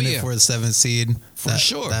 1, even yeah. if we're the 7th seed. For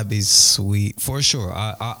sure. That'd be sweet. For sure.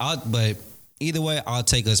 But either way, I'll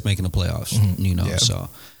take us making the playoffs. You know, Yeah. so.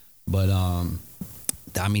 But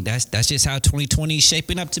I mean, that's just how 2020 is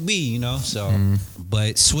shaping up to be. You know, so.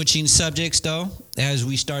 But switching subjects though, as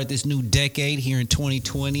we start this new decade here in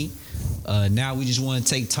 2020, now we just want to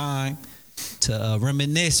take time to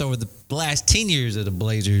reminisce over the last 10 years of the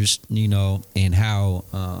Blazers. You know, and how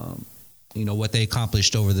you know what they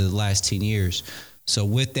accomplished over the last 10 years. So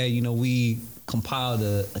with that, you know, we compiled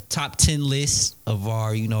a top 10 list of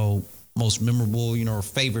our, you know, most memorable, you know, or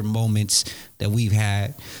favorite moments that we've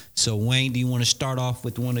had. So Wayne, do you want to start off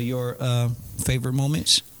with one of your favorite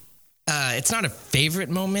moments? It's not a favorite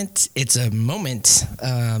moment. It's a moment.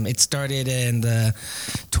 It started in the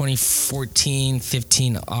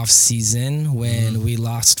 2014-15 off season when we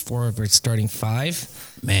lost 4 of our starting 5.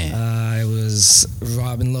 Man. It was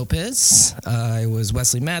Robin Lopez. It was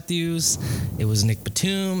Wesley Matthews. It was Nick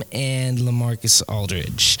Batum and LaMarcus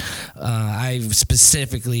Aldridge. I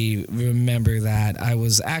specifically remember that I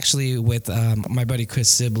was actually with my buddy Chris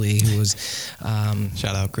Sibley, who was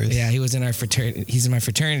Shout out, Chris. yeah, he was in our fraternity. He's in my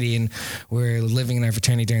fraternity, and we're living in our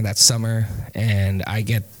fraternity during that summer. And I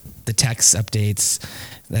get the text updates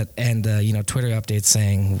and you know, Twitter updates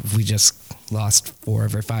saying we just lost 4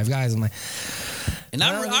 of our 5 guys. I'm like, And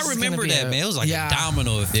well, this I is remember gonna be that, man. It was like yeah. a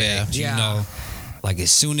domino effect, Yeah. you know. Like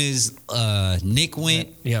as soon as Nick went,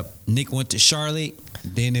 Yep. Nick went to Charlotte.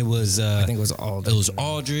 Then it was I think it was Aldridge. It was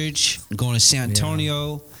Aldridge going to San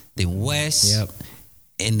Antonio, then West, Yep.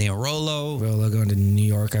 and then Rolo. Rolo going to New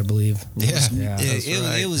York, I believe. Yeah. Yeah.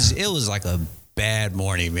 It was like a bad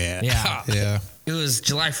morning, man. Yeah. Yeah. It was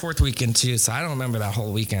July 4th weekend too, so I don't remember that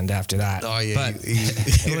whole weekend after that. Oh yeah, but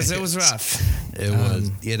it was rough. It was.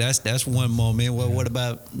 Yeah, that's one moment. What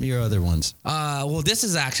about your other ones? Well, this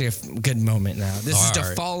is actually a good moment now. This is to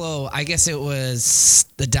Alright. follow, I guess it was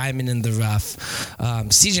the diamond in the rough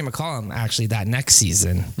CJ McCollum actually that next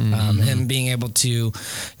season, him being able to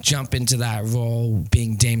jump into that role,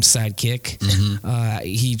 being Dame's sidekick.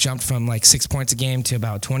 He jumped from like 6 points a game to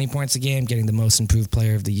about 20 points a game, getting the most improved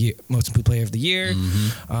player of the year.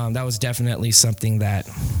 That was definitely something that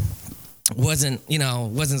wasn't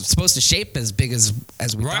supposed to shape as big as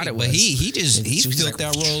we thought it was. But he filled like,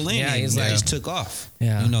 that role in. Yeah, he's and like just took off.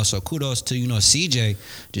 Yeah. So kudos to CJ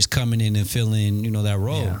just coming in and filling that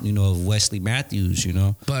role. Yeah. Of Wesley Matthews.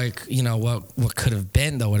 But what could have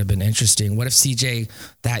been though would have been interesting. What if CJ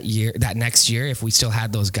that next year, if we still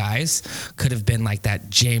had those guys, could have been like that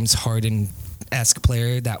James Harden-esque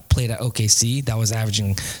player that played at OKC that was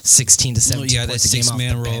averaging 16 to 17 points a game off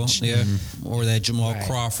the role, bench. or that Jamal Right.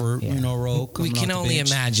 Crawford, Yeah. role. We coming can off the only bench.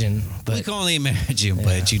 imagine. But We can only imagine,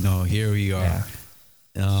 but here we are.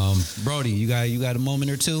 Brody, you got a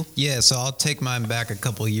moment or two? Yeah, so I'll take mine back a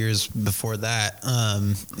couple years before that.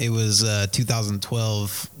 It was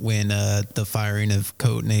 2012 when the firing of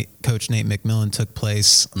Coach Nate McMillan took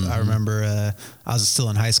place. I remember I was still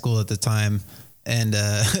in high school at the time, and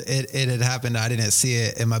it had happened. I didn't see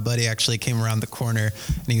it, and my buddy actually came around the corner,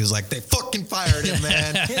 and he was like, "They fucking fired him,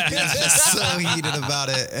 man!" He was just so heated about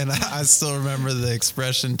it, and I still remember the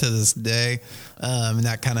expression to this day. And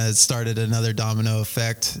that kind of started another domino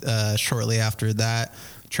effect. Shortly after that,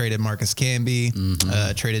 traded Marcus Camby,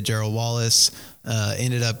 traded Gerald Wallace,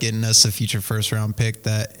 ended up getting us a future first round pick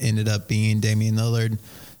that ended up being Damian Lillard.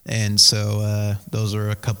 And so those are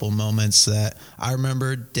a couple moments that I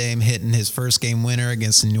remember. Dame hitting his first game winner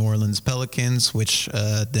against the New Orleans Pelicans, which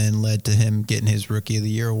then led to him getting his Rookie of the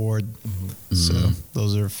Year award. So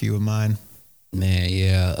those are a few of mine. Man,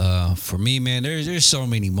 yeah. For me, man, there's so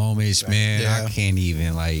many moments, man. Yeah. I can't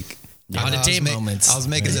even like. Out of date moments. I was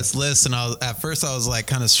making this list, and at first I was like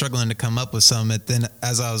kind of struggling to come up with some. But then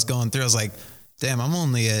as I was going through, I was like, damn, I'm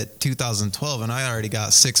only at 2012, and I already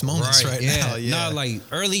got 6 moments right now. Yeah, No, like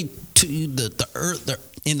early to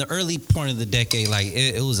in the early part of the decade, like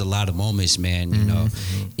it was a lot of moments, man.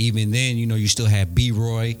 Even then, you still had B.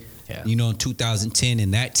 Roy. Yeah. In 2010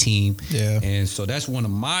 in that team. Yeah. And so that's one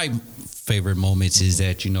of my favorite moments is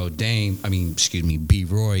that, B.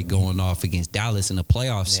 Roy going off against Dallas in the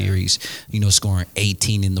playoff series, scoring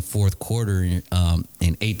 18 in the fourth quarter,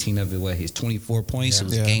 and 18 of it, his 24 points. It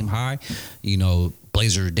was a game high.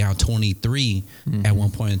 Blazers are down 23 at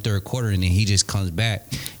one point in the third quarter, and then he just comes back.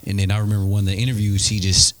 And then I remember one of the interviews,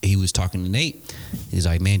 he was talking to Nate. He's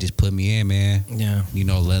like, man, just put me in, man. Yeah.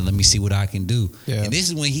 Let me see what I can do. Yeah. And this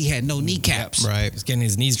is when he had no kneecaps. right. He's getting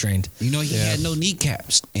his knees drained. He had no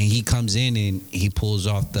kneecaps, and he comes in and he pulls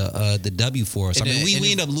off the W for us. We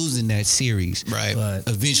end up losing that series, Right. But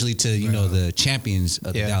eventually to the champions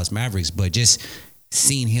of the Dallas Mavericks. But just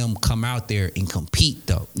seeing him come out there and compete,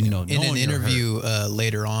 though, in an interview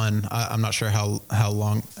later on, I'm not sure how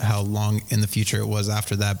long in the future it was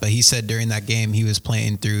after that, but he said during that game he was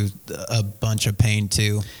playing through a bunch of pain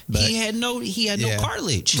too. But he had no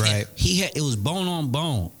cartilage. Right. It was bone on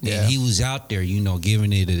bone. Yeah. And he was out there,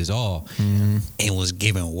 giving it his all, and was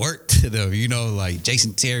giving work to them. Like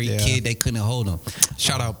Jason Terry, kid, they couldn't hold him.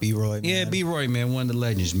 Shout out B. Roy. Yeah, B. Roy, man, one of the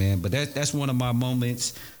legends, man. But that's one of my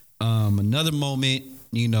moments. Another moment,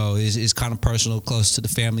 is kind of personal, close to the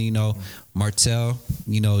family. Martell,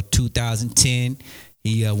 2010,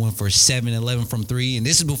 he went for 7-11 from 3, and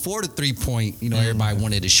this is before the 3-point. Everybody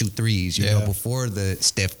wanted to shoot threes. Before the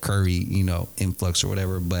Steph Curry, influx or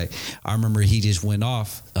whatever. But I remember he just went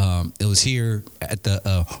off. It was here at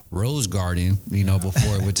the Rose Garden,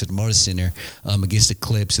 before it went to the Motor Center against the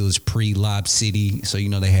Clips. It was pre-Lob City, so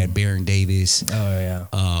they had Baron Davis. oh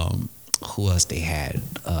yeah. Who else they had?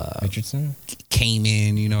 Richardson Came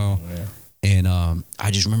in, and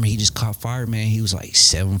I just remember he just caught fire, man. He was like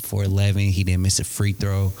 7 for 11. He didn't miss a free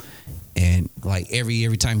throw, and like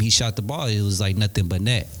every time he shot the ball, it was like nothing but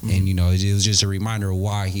net. And it was just a reminder of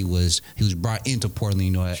why he was brought into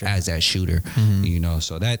Portland, as that shooter.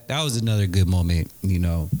 So that was another good moment,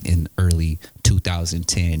 in early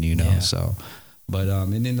 2010. So. But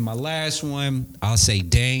and then my last one, I'll say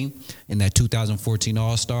Dame in that 2014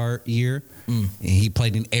 All-Star year. And he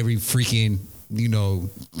played in every freaking,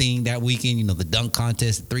 thing that weekend, the dunk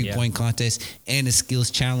contest, the 3-point contest, and the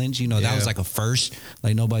skills challenge. That was like a first.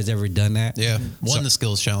 Like nobody's ever done that. Yeah. Won the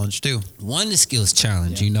skills challenge too. Won the skills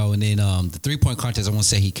challenge, and then the 3-point contest, I want to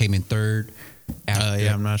say he came in third. After,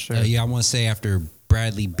 I'm not sure. I want to say after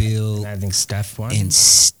Bradley Beal I think Steph won. and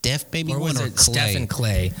Steph maybe or won, was or it Steph and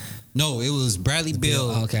Clay? No, it was Bradley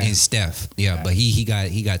Beal okay. and Steph. Yeah, but he got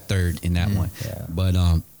third in that one. Yeah.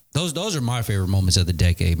 But those are my favorite moments of the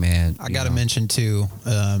decade, man. I got to mention too,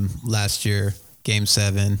 last year, Game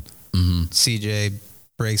 7, CJ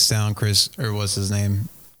breaks down what's his name?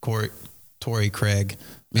 Torrey Craig.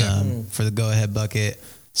 For the go-ahead bucket.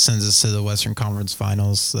 Sends us to the Western Conference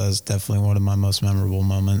Finals. That's definitely one of my most memorable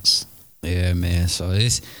moments. Yeah, man. So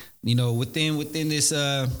it's, within this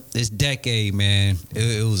decade, man,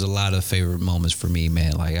 it was a lot of favorite moments for me,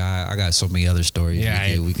 man. Like I got so many other stories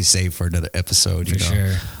we could save for another episode, For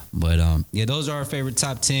sure. But those are our favorite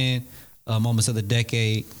top 10 moments of the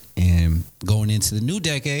decade. And going into the new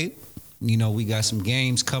decade, we got some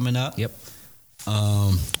games coming up. Yep.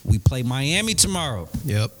 We play Miami tomorrow.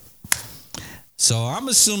 Yep. So I'm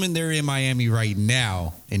assuming they're in Miami right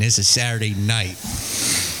now, and it's a Saturday night.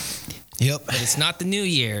 Yep. But it's not the New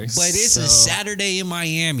Year. But it's a Saturday in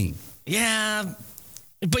Miami. Yeah.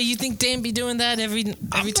 But you think Dame be doing that every not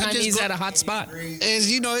time just he's going- at a hot spot? It's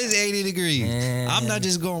 80 degrees. Yeah. I'm not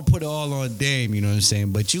just going to put it all on Dame, you know what I'm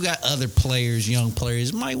saying? But you got other players, young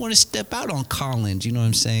players, might want to step out on Collins, you know what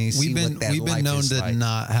I'm saying? See We've what that been life known is to like.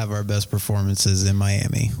 not have our best performances in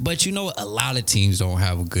Miami. But a lot of teams don't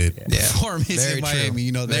have a good performance Very in true.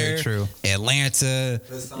 Miami. Very they're true. Atlanta,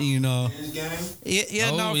 Yeah,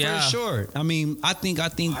 Oh, no, yeah. for sure. I mean, I think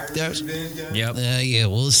there's Yep. yeah,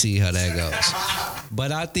 we'll see how that goes.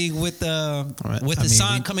 But I think with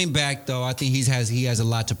Hassan coming back, though, I think he has a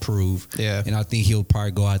lot to prove. Yeah. And I think he'll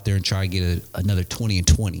probably go out there and try to get another 20 and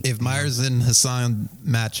 20. If Myers and Hassan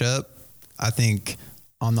match up, I think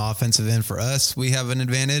on the offensive end for us, we have an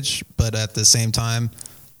advantage. But at the same time,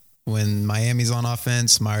 when Miami's on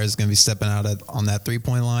offense, Myers is going to be stepping out on that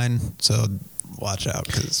 3-point line. So watch out.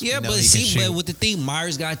 But with the thing,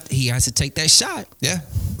 Myers he has to take that shot. Yeah.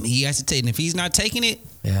 He has to take it. And if he's not taking it,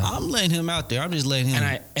 Yeah. I'm letting him out there. I'm just letting him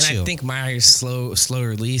And chill. I think Myers' slow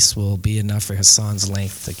release will be enough for Hassan's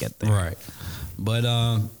length to get there. Right. But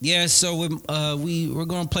so we're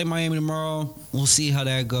gonna play Miami tomorrow. We'll see how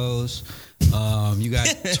that goes. You got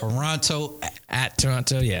Toronto At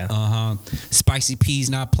Toronto, yeah. Spicy P's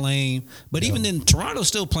not playing, but even then, Toronto's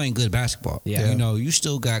still playing good basketball. Yeah. You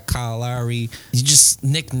still got Kyle Lowry.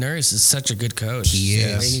 Nick Nurse is such a good coach. He The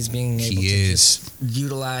way is. he's being able He to is. just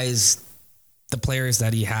utilize the players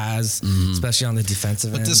that he has, Mm-hmm. especially on the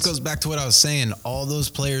defensive But end. this goes back to what I was saying. All those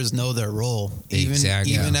players know their role.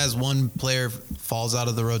 Exactly. Even as one player falls out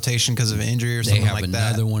of the rotation because of injury or They something have like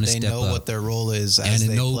that, another one to they step know up. what their role is as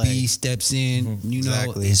And they Anobi play. steps in.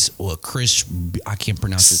 Exactly. It's Chris. I can't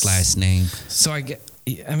pronounce his last name. So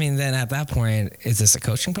then at that point, is this a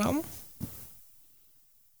coaching problem?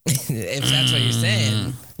 If that's what you're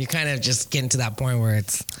saying, you kind of just getting to that point where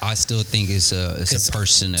it's I still think it's a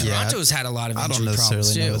personnel. Yeah. Toronto's had a lot of I don't injury problems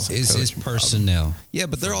necessarily know too. it's- It's his personnel. Yeah,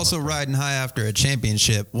 but they're also riding high after a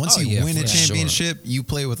championship. Once Oh, you yeah, win a for sure. championship, you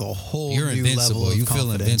play with a whole You're new invincible. level of You feel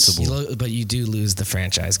confidence. invincible. But you do lose the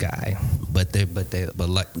franchise guy. But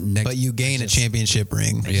like next, But you gain a championship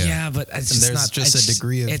ring Yeah. But it's and just there's not, just it's a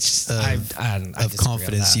degree of, I disagree with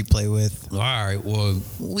confidence that. you play with. All right. Well,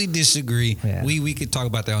 we disagree. Yeah. We could talk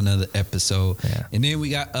about that on another episode. Yeah. And then we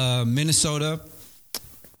got Minnesota.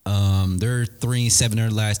 They're 3-7 in their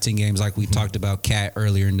last 10 games, like we talked about Cat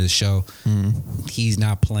earlier in the show. He's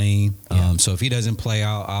not playing. So if he doesn't play,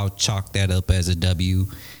 I'll chalk that up as a W.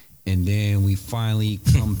 And then we finally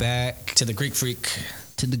come back to the Greek Freak.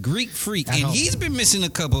 to the Greek Freak. At And home. he's been missing a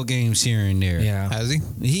couple of games here and there. Yeah. Has he?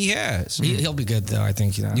 He has. He'll be good though. I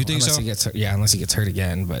think. You think unless so? He gets hurt, unless he gets hurt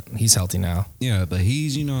again. But he's healthy now. Yeah, but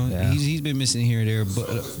he's, Yeah. he's been missing here and there.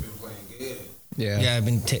 But Yeah, I've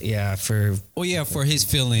been. For for his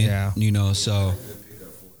feeling, Yeah. So.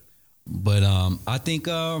 But I think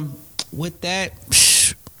with that,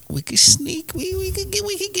 we could sneak. We could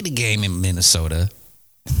get a game in Minnesota.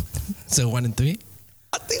 so 1-3.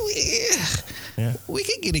 I think we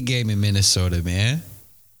could get a game in Minnesota, man.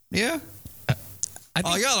 Yeah. I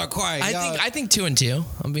think, Y'all are quiet. I think 2-2.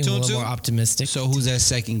 I'm being 2-2? a little more optimistic. So who's that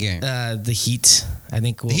second game? The Heat. I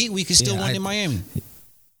think The Heat. We could still win in Miami.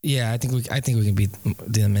 Yeah, I think we can beat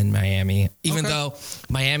them in Miami. Even Okay. though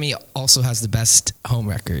Miami also has the best home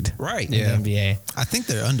record Right. in Yeah. the NBA. I think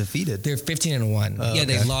they're undefeated. They're 15-1. Yeah,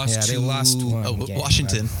 they lost. Yeah, they to lost one game,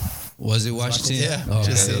 Washington. Was it Washington? Yeah, Oh,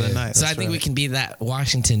 just okay. the other night. So I That's think we right. can beat that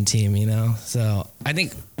Washington team, So I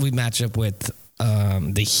think we match up with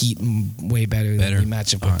the Heat way better than we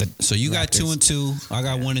match up with the So you got Raptors. 2-2. I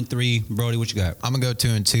got 1-3. Brody, what you got? I'm gonna go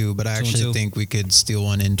 2-2, but I 2-2. actually think we could steal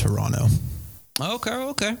one in Toronto.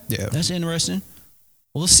 Okay. Yeah. That's interesting.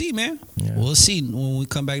 We'll see, man. Yeah. We'll see when we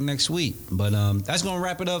come back next week. But that's gonna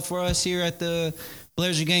wrap it up for us here at the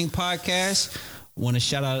Blazer Gang Podcast. Want to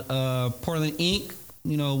shout out Portland Inc.,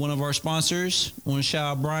 one of our sponsors. Want to shout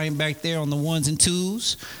out Brian back there on the ones and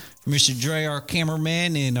twos. Mr. Dre, our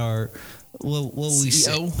cameraman, and our what we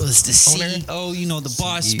say? CEO? Was the CEO, you know, the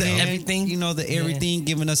boss The man, everything? you know, the everything,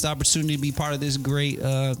 giving us the opportunity to be part of this great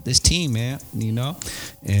this team, man. You know,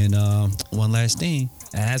 and one last thing,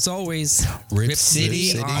 As always, Rip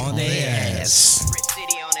City on their ass.